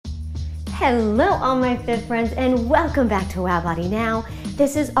Hello all my fit friends and welcome back to Wow Body Now.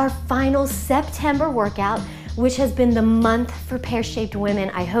 This is our final September workout, which has been the month for pear-shaped women.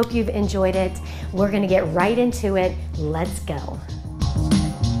 I hope you've enjoyed it. We're gonna get right into it. Let's go.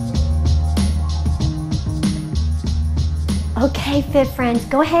 Okay, fit friends,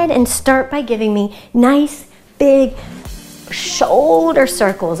 go ahead and start by giving me nice, big shoulder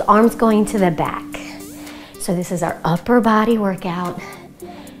circles, arms going to the back. So this is our upper body workout.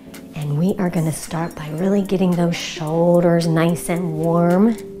 And we are gonna start by really getting those shoulders nice and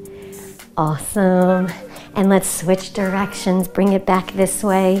warm. Awesome. And let's switch directions, bring it back this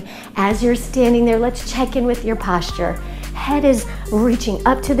way. As you're standing there, let's check in with your posture. Head is reaching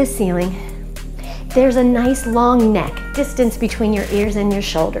up to the ceiling. There's a nice long neck, distance between your ears and your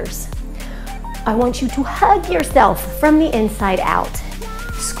shoulders. I want you to hug yourself from the inside out.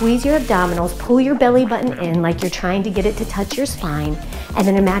 Squeeze your abdominals, pull your belly button in like you're trying to get it to touch your spine, and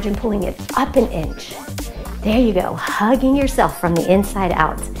then imagine pulling it up an inch. There you go, hugging yourself from the inside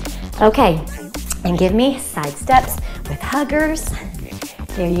out. Okay, and give me side steps with huggers.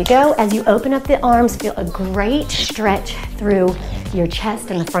 There you go. As you open up the arms, feel a great stretch through your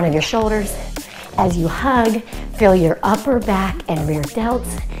chest and the front of your shoulders. As you hug, feel your upper back and rear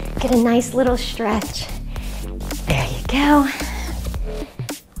delts. Get a nice little stretch. There you go.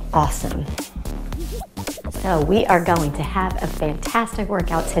 Awesome. So we are going to have a fantastic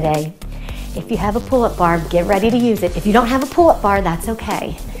workout today. If you have a pull-up bar, get ready to use it. If you don't have a pull-up bar, that's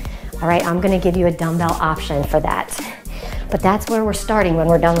okay. All right, I'm gonna give you a dumbbell option for that. But that's where we're starting when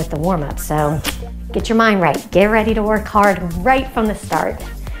we're done with the warm-up. So get your mind right. Get ready to work hard right from the start.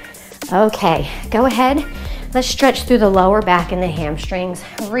 Okay, go ahead. Let's stretch through the lower back and the hamstrings.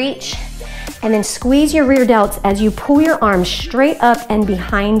 Reach. And then squeeze your rear delts as you pull your arms straight up and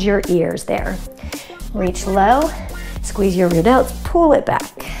behind your ears there. Reach low, squeeze your rear delts, pull it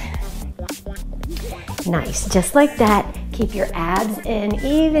back. Nice, just like that. Keep your abs in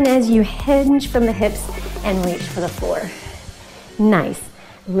even as you hinge from the hips and reach for the floor. Nice.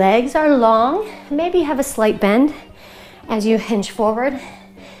 Legs are long, maybe have a slight bend as you hinge forward,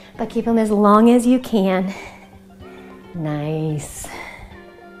 but keep them as long as you can. Nice.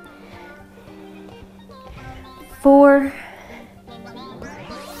 4,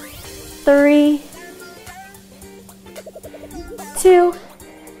 3, 2,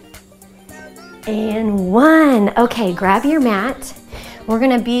 and 1. Okay, grab your mat. We're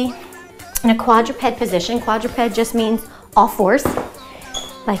gonna be in a quadruped position. Quadruped just means all fours,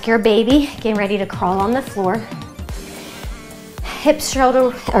 like you're a baby getting ready to crawl on the floor. Hips,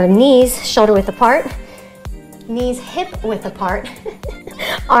 shoulder, or knees, shoulder width apart. Knees hip width apart.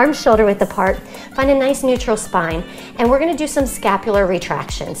 Arms shoulder width apart. Find a nice neutral spine. And we're gonna do some scapular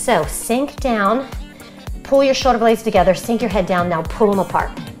retraction. So sink down, pull your shoulder blades together, sink your head down, now pull them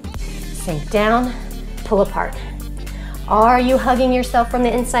apart. Sink down, pull apart. Are you hugging yourself from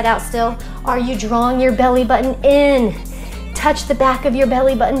the inside out still? Are you drawing your belly button in? Touch the back of your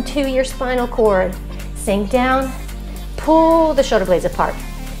belly button to your spinal cord. Sink down, pull the shoulder blades apart.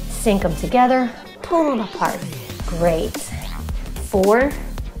 Sink them together, pull them apart. Great. 4,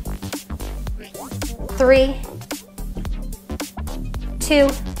 3, 2,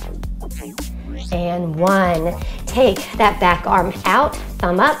 and 1. Take that back arm out,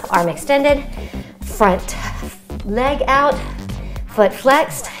 thumb up, arm extended, front leg out, foot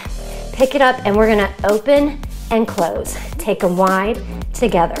flexed. Pick it up and we're gonna open and close. Take them wide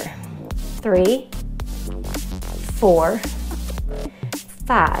together. 3, 4,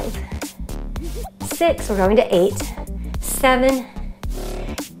 5, 6, we're going to 8, 7,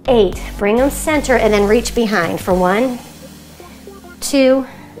 8. Bring them center and then reach behind for 1, 2,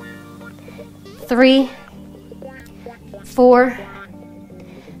 3, 4,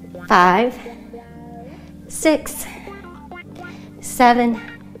 5, 6, 7,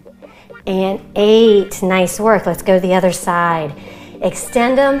 and 8. Nice work. Let's go to the other side.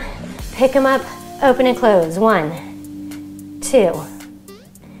 Extend them, pick them up, open and close. 1, 2,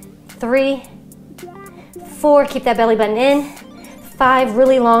 3, 4. Keep that belly button in. 5,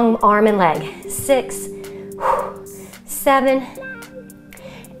 really long arm and leg. 6, 7,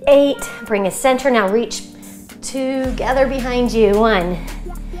 8. Bring it center. Now reach together behind you. 1,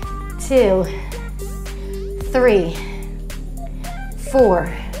 2, 3,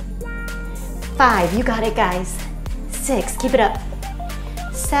 4, 5. You got it, guys. 6. Keep it up.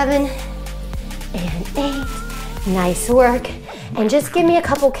 7 and 8. Nice work. And just give me a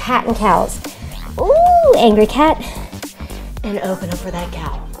couple cat and cows. Ooh, angry cat. And open up for that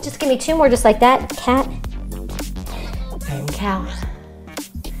cow. Just give me 2 more just like that. Cat and cow.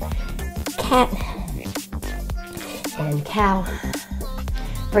 Cat and cow.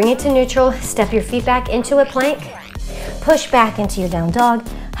 Bring it to neutral, step your feet back into a plank, push back into your down dog,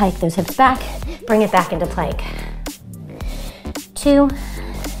 hike those hips back, bring it back into plank. 2,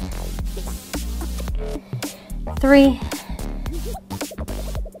 3,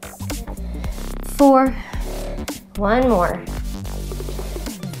 4, one more,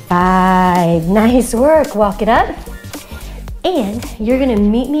 5, nice work, walk it up. And you're gonna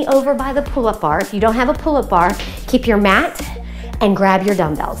meet me over by the pull-up bar. If you don't have a pull-up bar, keep your mat and grab your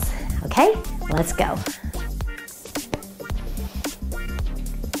dumbbells, okay? Let's go.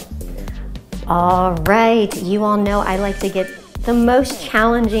 All right, you all know I like to get the most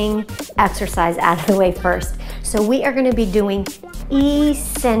challenging exercise out of the way first. So we are gonna be doing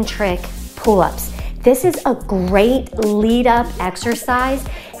eccentric pull-ups. This is a great lead-up exercise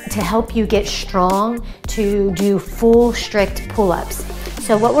to help you get strong to do full strict pull-ups.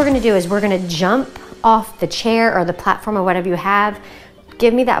 So what we're gonna do is we're gonna jump off the chair or the platform or whatever you have.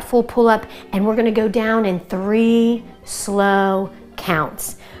 Give me that full pull-up and we're gonna go down in 3 slow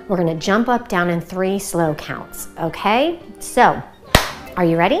counts. We're gonna jump up, down in 3 slow counts, okay? So, are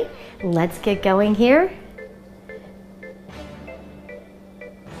you ready? Let's get going here.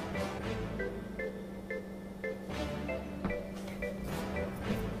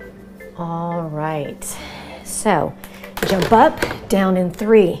 All right, so jump up, down in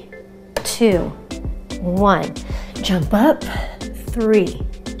 3, 2, 1. Jump up, 3,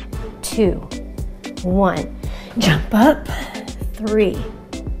 2, 1. Jump up, 3,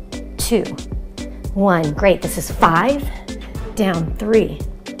 2, 1. Great, this is 5, down 3,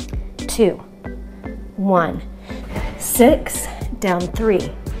 2, 1. 6, down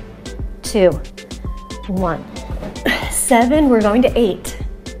 3, 2, 1. 7, we're going to 8.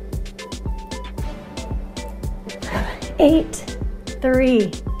 8,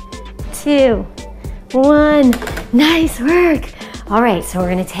 3, 2, 1. Nice work. All right, so we're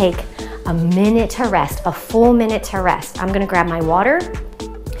gonna take a minute to rest, a full minute to rest. I'm gonna grab my water.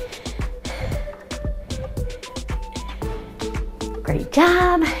 Great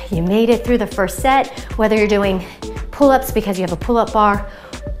job. You made it through the first set, whether you're doing pull-ups because you have a pull-up bar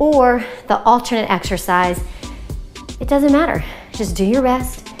or the alternate exercise, it doesn't matter. Just do your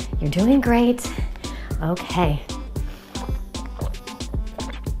best. You're doing great. Okay.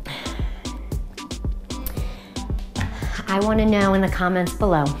 I want to know in the comments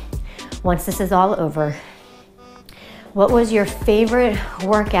below, once this is all over, what was your favorite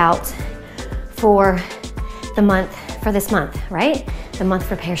workout for the month, for this month, right? The month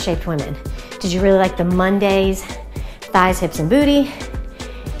for pear-shaped women. Did you really like the Mondays, thighs, hips, and booty?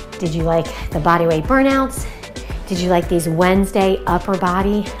 Did you like the body weight burnouts? Did you like these Wednesday upper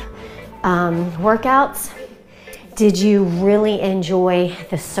body workouts? Did you really enjoy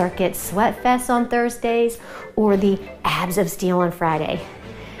the circuit sweat fest on Thursdays or the abs of steel on Friday?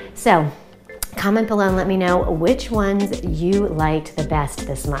 So comment below and let me know which ones you liked the best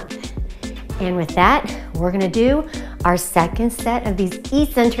this month. And with that, we're gonna do our second set of these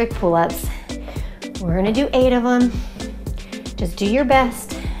eccentric pull-ups. We're gonna do 8 of them. Just do your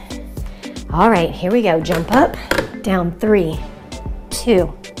best. All right, here we go. Jump up, down 3, 2,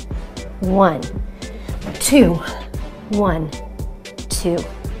 1, 2, 1, 2,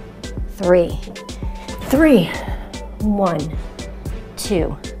 3, 3, 1,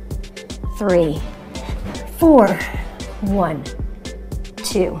 2, 3, 4, 1,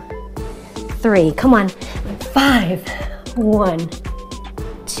 2, 3. Come on. 5, 1,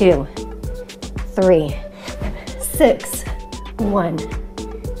 2, 3, 6, 1,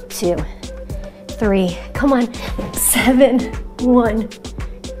 2, 3. Come on. 7, 1,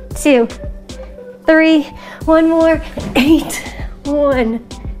 2, 3. One more. 8, 1,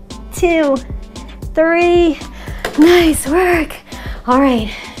 2, 3. Nice work. All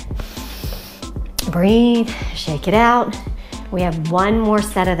right. Breathe, shake it out. We have one more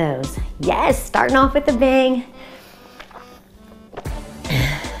set of those. Yes, starting off with a bang.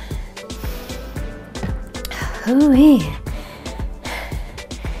 Ooh-wee.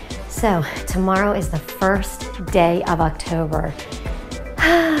 So tomorrow is the first day of October.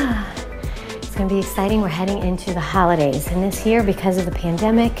 It's gonna be exciting. We're heading into the holidays. And this year, because of the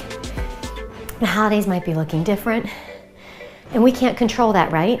pandemic, the holidays might be looking different. And we can't control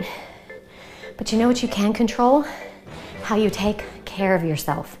that, right? But you know what you can control? How you take care of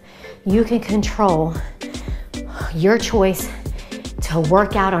yourself. You can control your choice to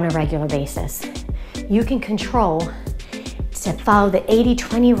work out on a regular basis. You can control to follow the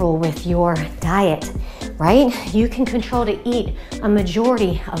 80-20 rule with your diet, right? You can control to eat a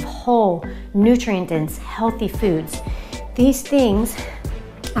majority of whole, nutrient-dense, healthy foods. These things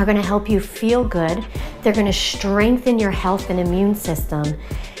are gonna help you feel good. They're gonna strengthen your health and immune system,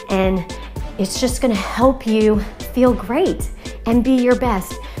 and it's just gonna help you feel great and be your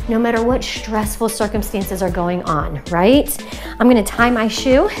best, no matter what stressful circumstances are going on, right? I'm gonna tie my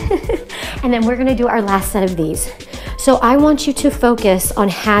shoe, and then we're gonna do our last set of these. So I want you to focus on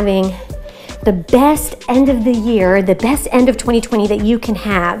having the best end of the year, the best end of 2020 that you can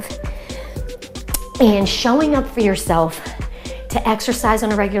have, and showing up for yourself to exercise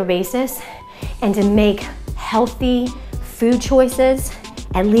on a regular basis and to make healthy food choices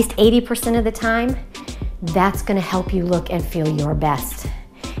at least 80% of the time. That's gonna help you look and feel your best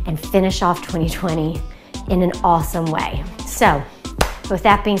and finish off 2020 in an awesome way. So with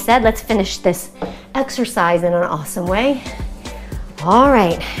that being said, let's finish this exercise in an awesome way. All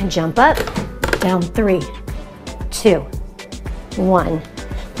right, jump up, down 3, 2, 1,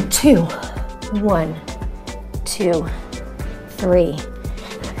 2, 1, 2, 3,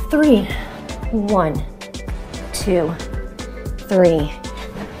 3, 1, 2, 3,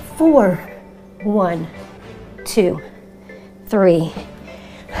 4, 1, 2, 3,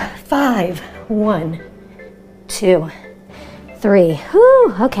 5, 1, 2, 3.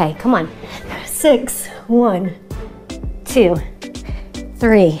 Whew, okay, come on. 6, 1, 2,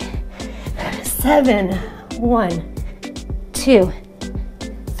 3, 7, 1, 2,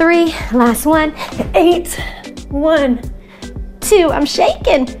 3. Last one. 8, 1, 2. I'm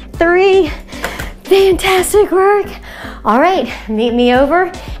shaking. 3. Fantastic work. All right, meet me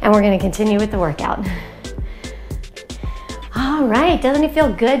over, and we're gonna continue with the workout. All right, doesn't it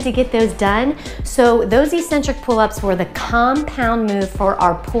feel good to get those done? So those eccentric pull-ups were the compound move for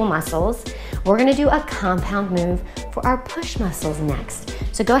our pull muscles. We're gonna do a compound move for our push muscles next.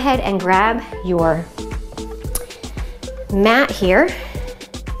 So go ahead and grab your mat here.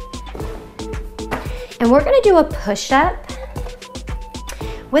 And we're gonna do a push-up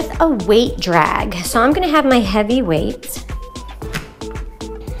with a weight drag. So I'm gonna have my heavy weight.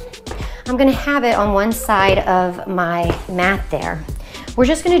 I'm gonna have it on one side of my mat there. We're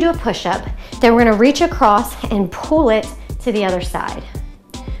just gonna do a push-up, then we're gonna reach across and pull it to the other side,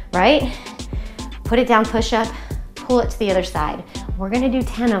 right? Put it down, push-up, pull it to the other side. We're gonna do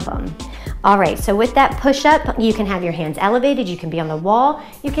 10 of them. All right, so with that push-up, you can have your hands elevated, you can be on the wall,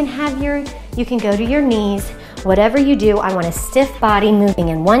 you can go to your knees. Whatever you do, I want a stiff body moving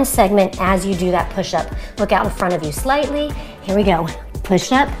in one segment as you do that push-up. Look out in front of you slightly. Here we go.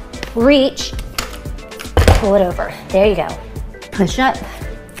 Push up, reach, pull it over. There you go. Push up.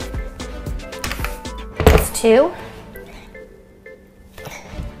 That's 2,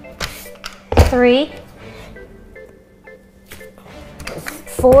 3,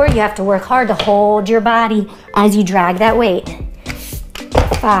 4. You have to work hard to hold your body as you drag that weight.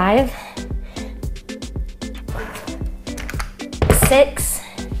 5, 6,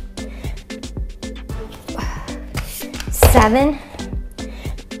 7,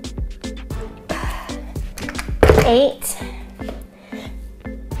 8,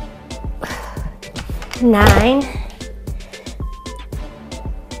 9,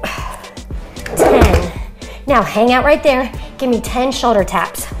 10. Now hang out right there. Give me 10 shoulder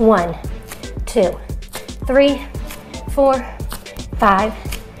taps. 1, 2, 3, 4, 5,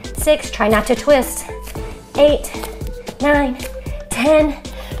 6. Try not to twist. 8, 9, 10.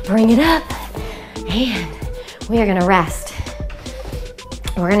 Bring it up. And we are gonna rest.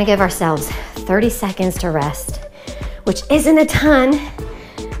 We're gonna give ourselves 30 seconds to rest, which isn't a ton.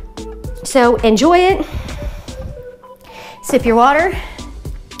 So enjoy it. Sip your water.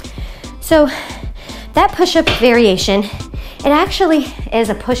 So that push-up variation, it actually is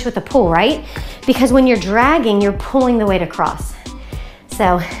a push with a pull, right? Because when you're dragging, you're pulling the weight across.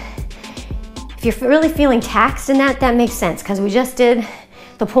 So if you're really feeling taxed in that, that makes sense, because we just did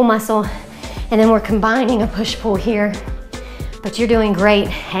the pull muscle and then we're combining a push-pull here. But you're doing great.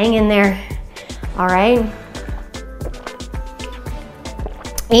 Hang in there. All right.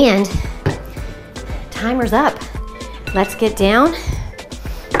 And timer's up. Let's get down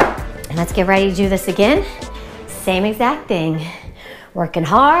and let's get ready to do this again. Same exact thing. Working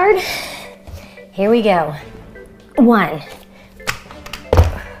hard. Here we go. 1,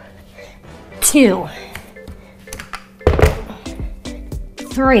 2,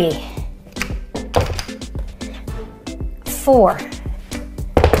 3, 4,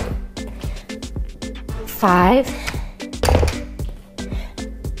 5,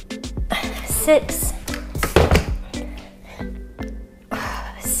 6,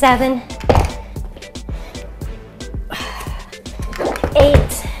 7,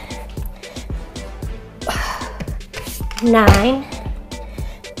 8, 9,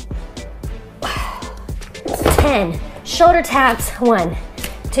 10. Shoulder taps. 1,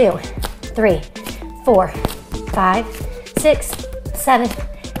 2, 3, 4, 5, 6, 7,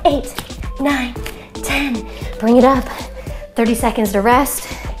 8, 9, 10. Bring it up. 30 seconds to rest.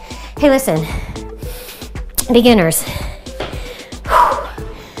 Hey, listen, beginners,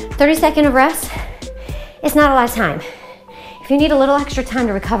 30 seconds of rest, it's not a lot of time. If you need a little extra time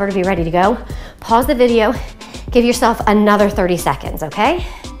to recover to be ready to go, pause the video, give yourself another 30 seconds, okay?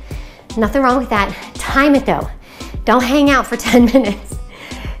 Nothing wrong with that. Time it though. Don't hang out for 10 minutes,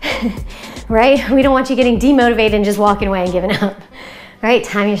 right? We don't want you getting demotivated and just walking away and giving up, right?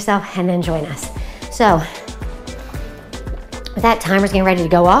 Time yourself and then join us. So, with that, timer's getting ready to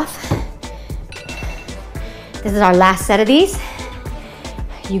go off. This is our last set of these.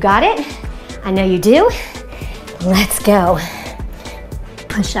 You got it? I know you do. Let's go.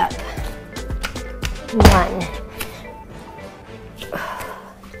 Push up. 1,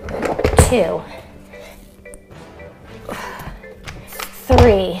 2,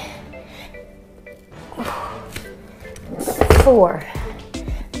 3, 4,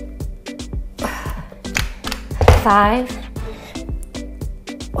 5,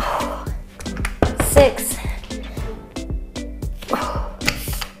 6,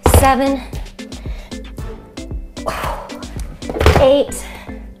 7, 8,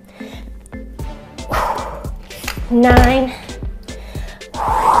 9,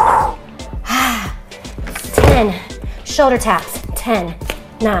 10. Shoulder taps. 10,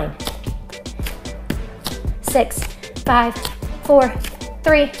 9, 6, 5, 4,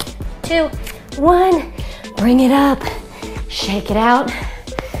 3, 2, 1. Bring it up. Shake it out.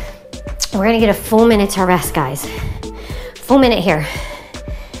 We're gonna get a full minute to rest, guys. Full minute here.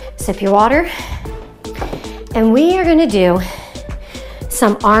 Sip your water. And we are gonna do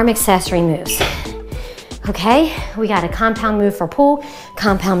some arm accessory moves. Okay, we got a compound move for pull,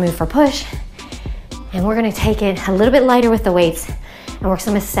 compound move for push. And we're gonna take it a little bit lighter with the weights and work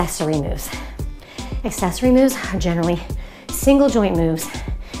some accessory moves. Accessory moves are generally single joint moves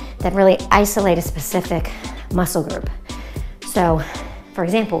that really isolate a specific muscle group. So, for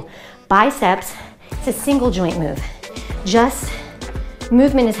example, biceps, it's a single joint move. Just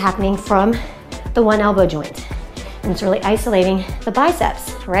movement is happening from the one elbow joint. And it's really isolating the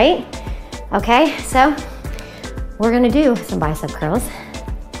biceps, right? Okay, so we're gonna do some bicep curls.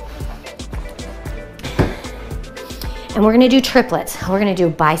 And we're gonna do triplets. We're gonna do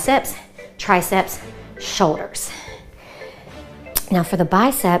biceps, triceps, shoulders. Now for the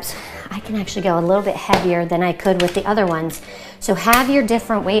biceps, I can actually go a little bit heavier than I could with the other ones. So have your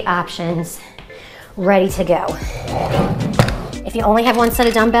different weight options ready to go. If you only have one set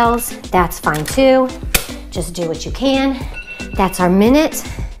of dumbbells, that's fine too. Just do what you can. That's our minute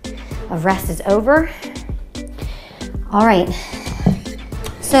of rest is over. All right,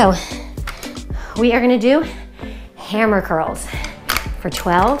 so we are gonna do hammer curls for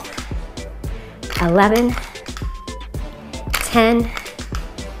 12, 11, 10,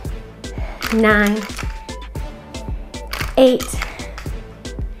 9, 8,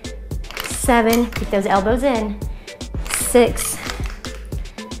 7, keep those elbows in, 6,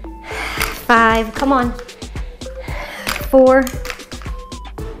 5, come on, 4,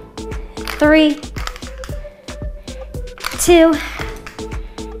 3, 2,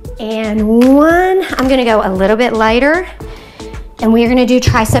 and 1. I'm gonna go a little bit lighter and we're gonna do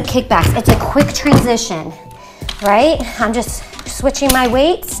tricep kickbacks. It's a quick transition, right? I'm just switching my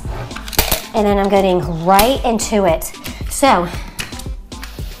weights and then I'm getting right into it. So,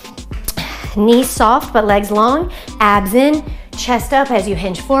 knees soft but legs long, abs in, chest up as you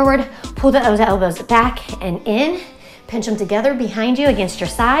hinge forward, pull the elbows back and in, pinch them together behind you against your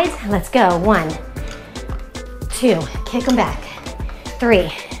sides. Let's go, 1, 2, kick them back,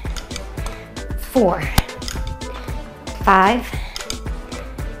 3, 4, 5,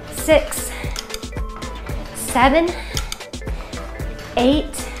 6, 7,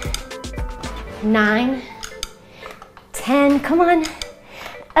 8, 9, 10, come on,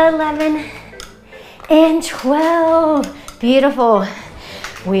 11, and 12. Beautiful.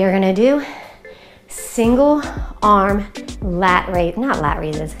 We are gonna do single arm lateral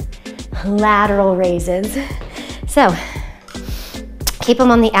raises. So, keep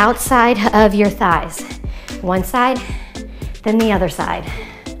them on the outside of your thighs. One side, then the other side.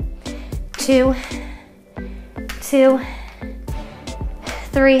 2, 2,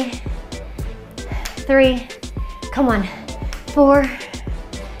 3, 3, come on, 4,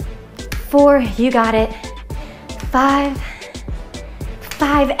 4, you got it, 5,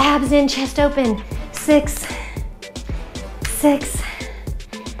 5, abs in, chest open, 6, 6,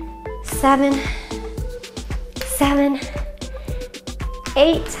 7, 7,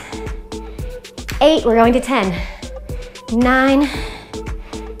 8, 8, we're going to 10, 9,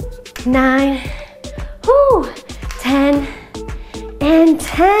 9,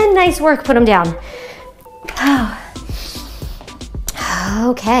 10. Nice work, put them down.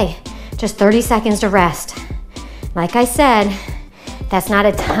 Okay, just 30 seconds to rest. Like I said, that's not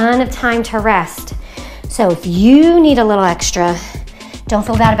a ton of time to rest. So if you need a little extra, don't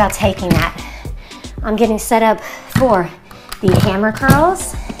feel bad about taking that. I'm getting set up for the hammer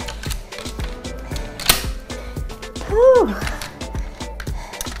curls. Whew.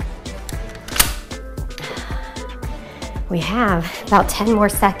 We have about 10 more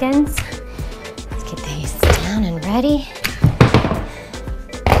seconds. Let's get these down and ready.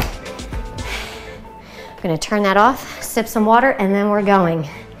 I'm gonna turn that off, sip some water, and then we're going.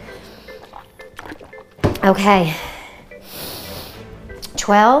 Okay.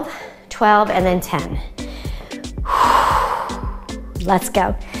 12, 12, and then 10. Let's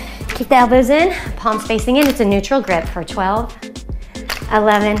go. Keep the elbows in, palms facing in. It's a neutral grip for 12,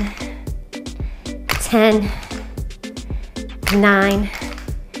 11, 10, 9,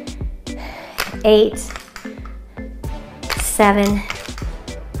 8, 7,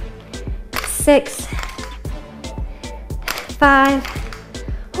 6, 5,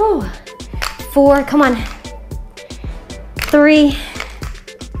 4, come on, 3,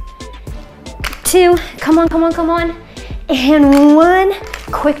 2, come on, come on, come on, and 1.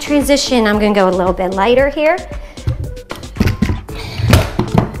 Quick transition. I'm gonna go a little bit lighter here.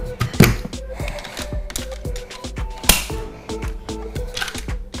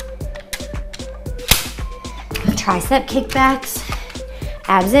 Tricep kickbacks,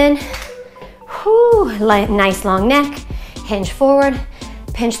 abs in. Whew, nice long neck. Hinge forward,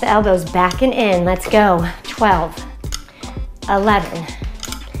 pinch the elbows back and in. Let's go. 12, 11,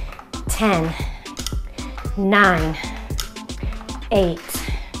 10, 9, 8,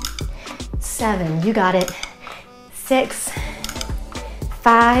 7, you got it. 6,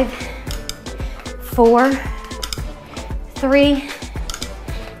 5, 4, 3,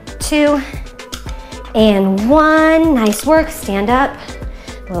 2, and 1. Nice work. Stand up.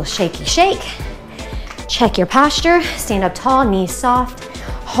 A little shaky shake. Check your posture. Stand up tall, knees soft.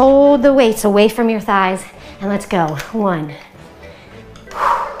 Hold the weights away from your thighs, and let's go. 1,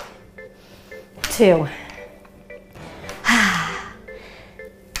 2,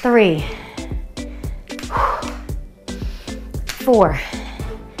 3, 4,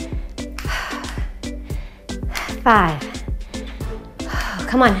 5,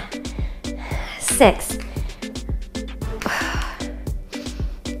 come on, 6,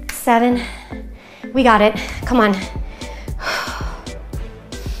 7, we got it, come on,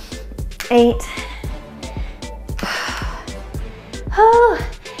 8,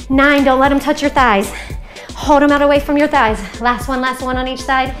 9, don't let them touch your thighs. Hold them out away from your thighs. Last one on each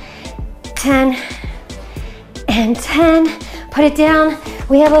side. 10 and 10. Put it down.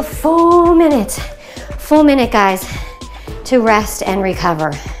 We have a full minute guys, to rest and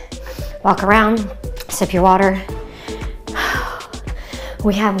recover. Walk around, sip your water.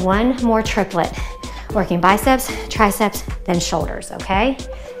 We have one more triplet. Working biceps, triceps, then shoulders, okay?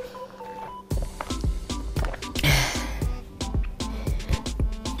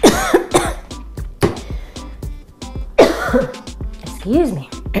 Excuse me.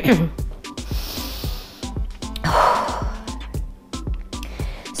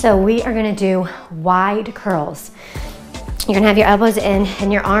 So we are gonna do wide curls. You're gonna have your elbows in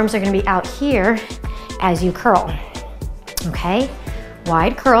and your arms are gonna be out here as you curl, okay?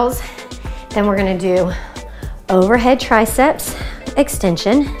 Wide curls. Then we're gonna do overhead triceps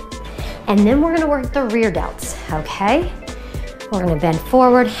extension, and then we're gonna work the rear delts, okay? We're gonna bend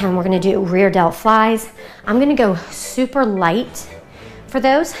forward and we're gonna do rear delt flies. I'm gonna go super light for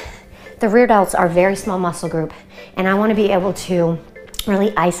those. The rear delts are a very small muscle group, and I wanna be able to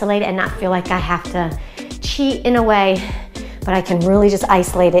really isolate it and not feel like I have to cheat in a way, but I can really just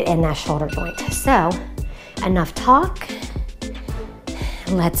isolate it in that shoulder joint. So, enough talk.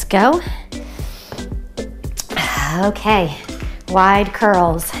 Let's go. Okay, wide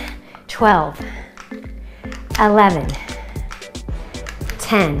curls. 12, 11,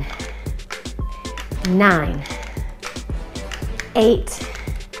 10, 9, 8,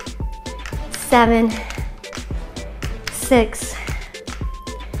 7, 6,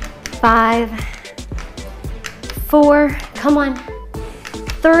 5, 4, come on,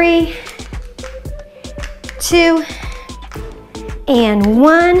 3, 2, and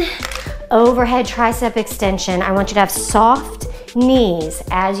 1. Overhead tricep extension. I want you to have soft knees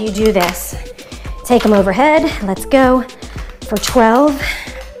as you do this. Take them overhead. Let's go for 12,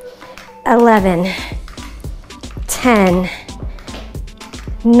 11, 10,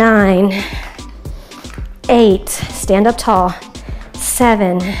 9, 8, stand up tall,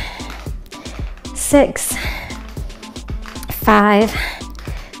 7, 6, 5,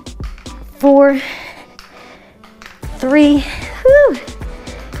 4, 3, whew,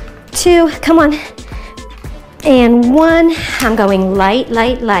 2, come on, and 1. I'm going light,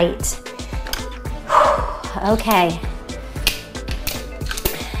 light, light. Okay.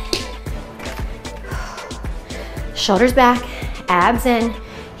 Shoulders back, abs in,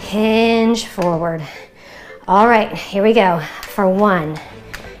 hinge forward. All right, here we go for 1.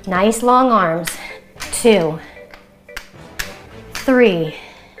 Nice long arms. 2, 3,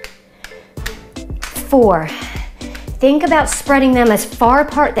 4. Think about spreading them as far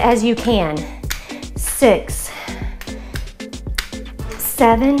apart as you can. 6,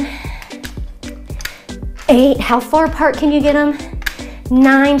 7, 8. How far apart can you get them?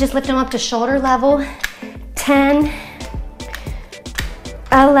 9, just lift them up to shoulder level. 10,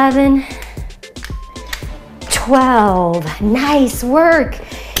 11, 12. Nice work.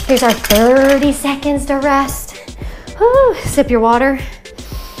 Here's our 30 seconds to rest. Whew. Sip your water.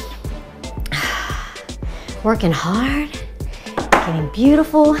 Working hard, getting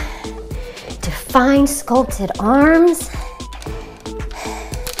beautiful, defined, sculpted arms.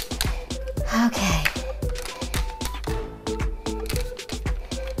 Okay.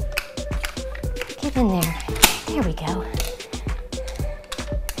 Get in there. There we go.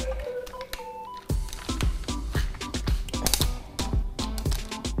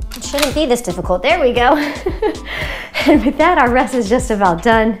 It shouldn't be this difficult. There we go. And with that, our rest is just about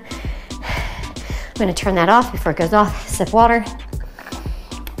done. I'm gonna turn that off before it goes off. Sip water.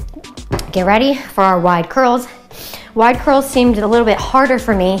 Get ready for our wide curls. Wide curls seemed a little bit harder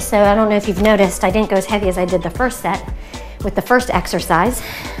for me, so I don't know if you've noticed, I didn't go as heavy as I did the first set with the first exercise.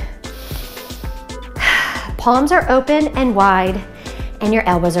 Palms are open and wide, and your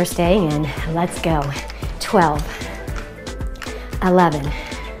elbows are staying in. Let's go. 12, 11,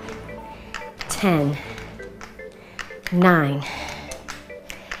 10, 9,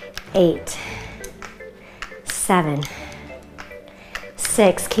 8, 7,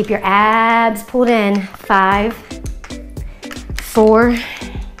 6. Keep your abs pulled in. 5, 4,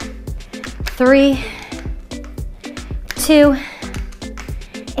 3, 2,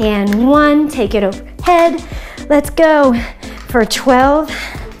 and 1. Take it overhead. Let's go for 12,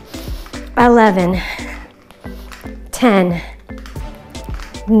 11, 10,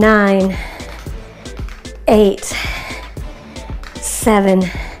 9, 8, 7,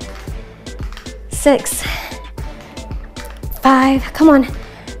 6, 5, come on,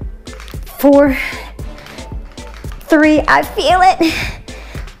 4, 3, I feel it,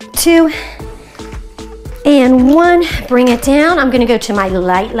 2, and 1, bring it down. I'm gonna go to my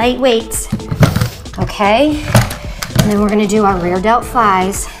light weights, okay? And then we're gonna do our rear delt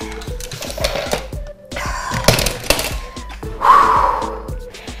flies.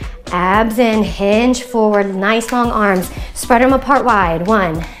 Abs in, hinge forward, nice long arms. Spread them apart wide.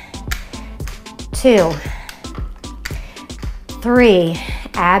 1, 2, 3,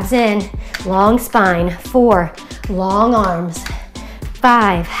 abs in, long spine. 4, long arms.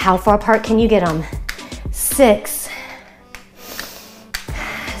 5, how far apart can you get them? 6,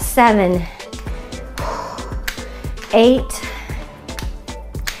 7, 8,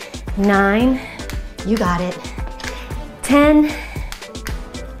 9, you got it. 10,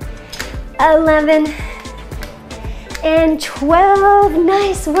 11, and 12.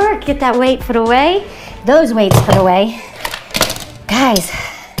 Nice work. Get that weight put away. Those weights put away. Guys,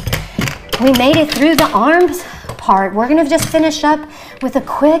 we made it through the arms part. We're gonna just finish up with a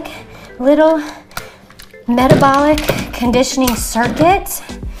quick little metabolic conditioning circuit,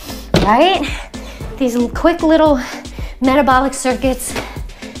 right? These quick little metabolic circuits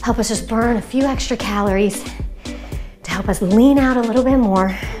help us just burn a few extra calories to help us lean out a little bit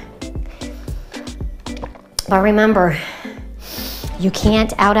more. But remember, you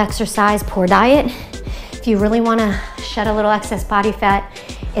can't out-exercise poor diet. If you really wanna shed a little excess body fat,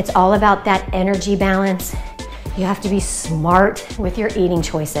 it's all about that energy balance. You have to be smart with your eating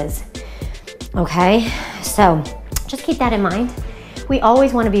choices, okay? So just keep that in mind. We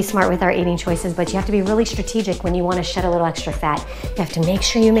always wanna be smart with our eating choices, but you have to be really strategic when you wanna shed a little extra fat. You have to make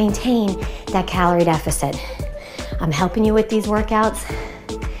sure you maintain that calorie deficit. I'm helping you with these workouts.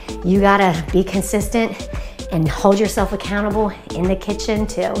 You gotta be consistent and hold yourself accountable in the kitchen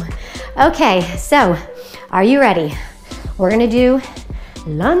too. Okay, so are you ready? We're gonna do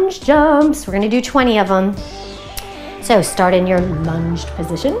lunge jumps. We're gonna do 20 of them. So start in your lunged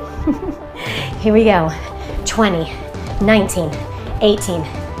position. Here we go. 20, 19, 18,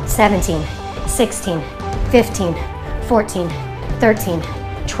 17, 16, 15, 14, 13,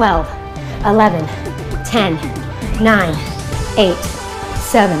 12, 11, 10, 9, 8,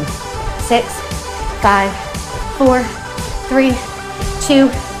 7, 6, 5, 4, 3, 2,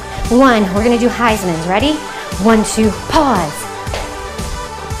 1. We're gonna do Heisman's. Ready? 1, 2, pause.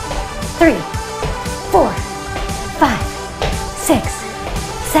 3, 4, 5, 6,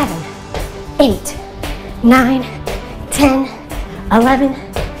 7, 8, 9, 10, 11,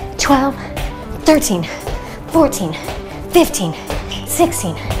 12, 13, 14, 15,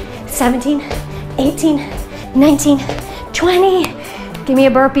 16, 17, 18, 19, 20. Give me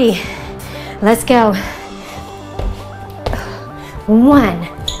a burpee. Let's go. 1,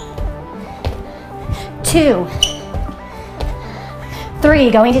 2,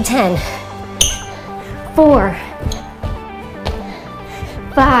 3, going to 10, 4,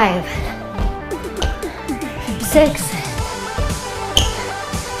 5, 6,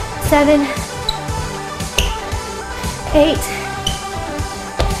 7, 8,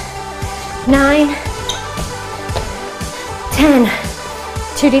 9, 10.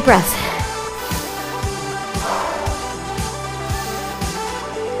 2 deep breaths.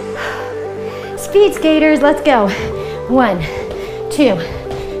 Speed skaters, let's go. 1, 2,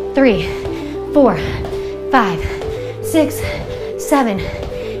 3, 4, 5, 6, 7,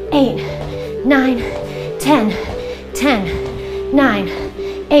 8, 9, 10, 10, 9,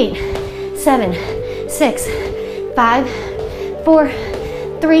 8, 7, 6, 5, 4,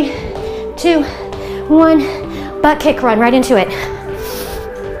 3, 2, 1. Butt kick run right into it.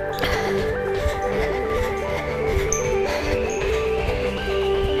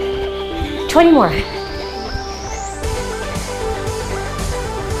 $20 more.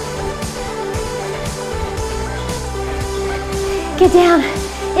 Get down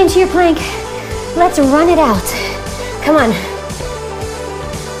into your plank. Let's run it out. Come on.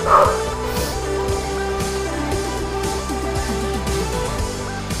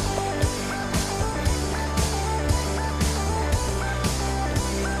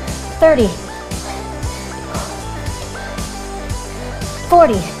 $30,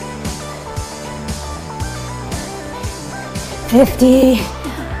 $40, $50.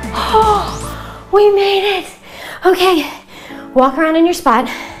 Oh, we made it. Okay, walk around in your spot.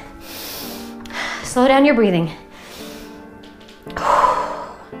 Slow down your breathing.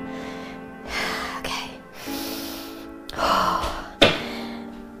 Okay.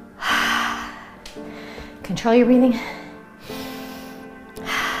 Control your breathing.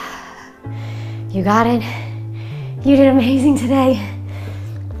 You got it. You did amazing today.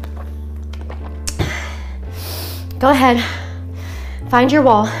 Go ahead, find your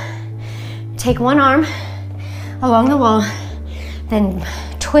wall. Take one arm along the wall, then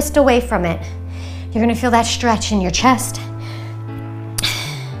twist away from it. You're gonna feel that stretch in your chest,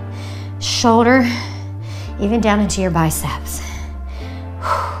 shoulder, even down into your biceps.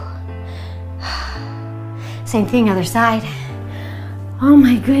 Same thing, other side. Oh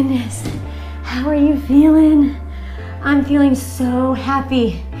my goodness. How are you feeling? I'm feeling so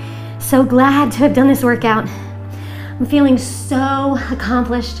happy, so glad to have done this workout. I'm feeling so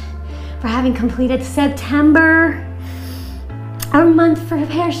accomplished for having completed September, our month for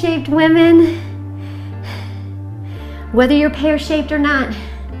pear-shaped women. Whether you're pear-shaped or not,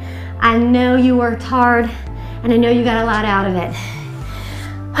 I know you worked hard and I know you got a lot out of it.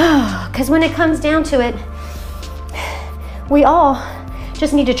 Because when it comes down to it, we all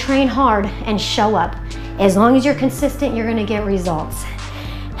just need to train hard and show up. As long as you're consistent, you're gonna get results.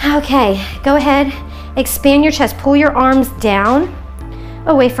 Okay, go ahead, expand your chest, pull your arms down,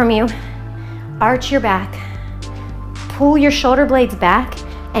 away from you, arch your back, pull your shoulder blades back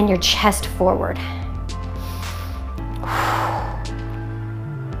and your chest forward.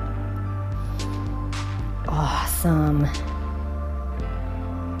 Awesome.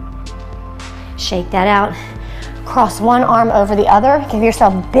 Shake that out. Cross one arm over the other. Give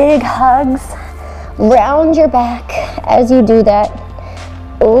yourself big hugs. Round your back as you do that.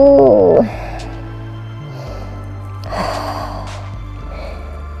 Ooh.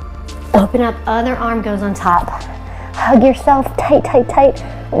 Open up, other arm goes on top. Hug yourself tight, tight, tight.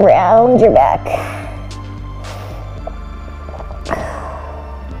 Round your back.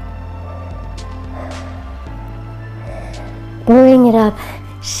 Bring it up,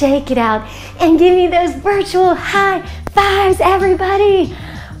 shake it out, and give me those virtual high fives, everybody.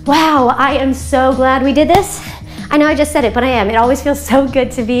 Wow, I am so glad we did this. I know I just said it, but I am. It always feels so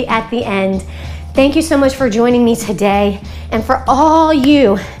good to be at the end. Thank you so much for joining me today. And for all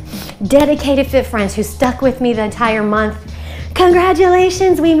you dedicated fit friends who stuck with me the entire month,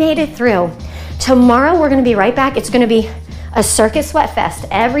 congratulations, we made it through. Tomorrow, we're gonna be right back. It's gonna be a Circuit Sweat Fest.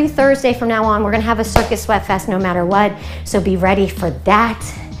 Every Thursday from now on, we're gonna have a Circuit Sweat Fest no matter what, so be ready for that.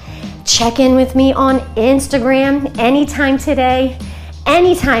 Check in with me on Instagram anytime today,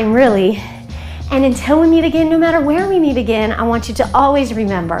 anytime really. And until we meet again, no matter where we meet again, I want you to always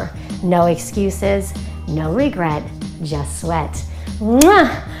remember, no excuses, no regret, just sweat.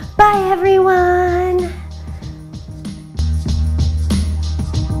 Mwah! Bye, everyone.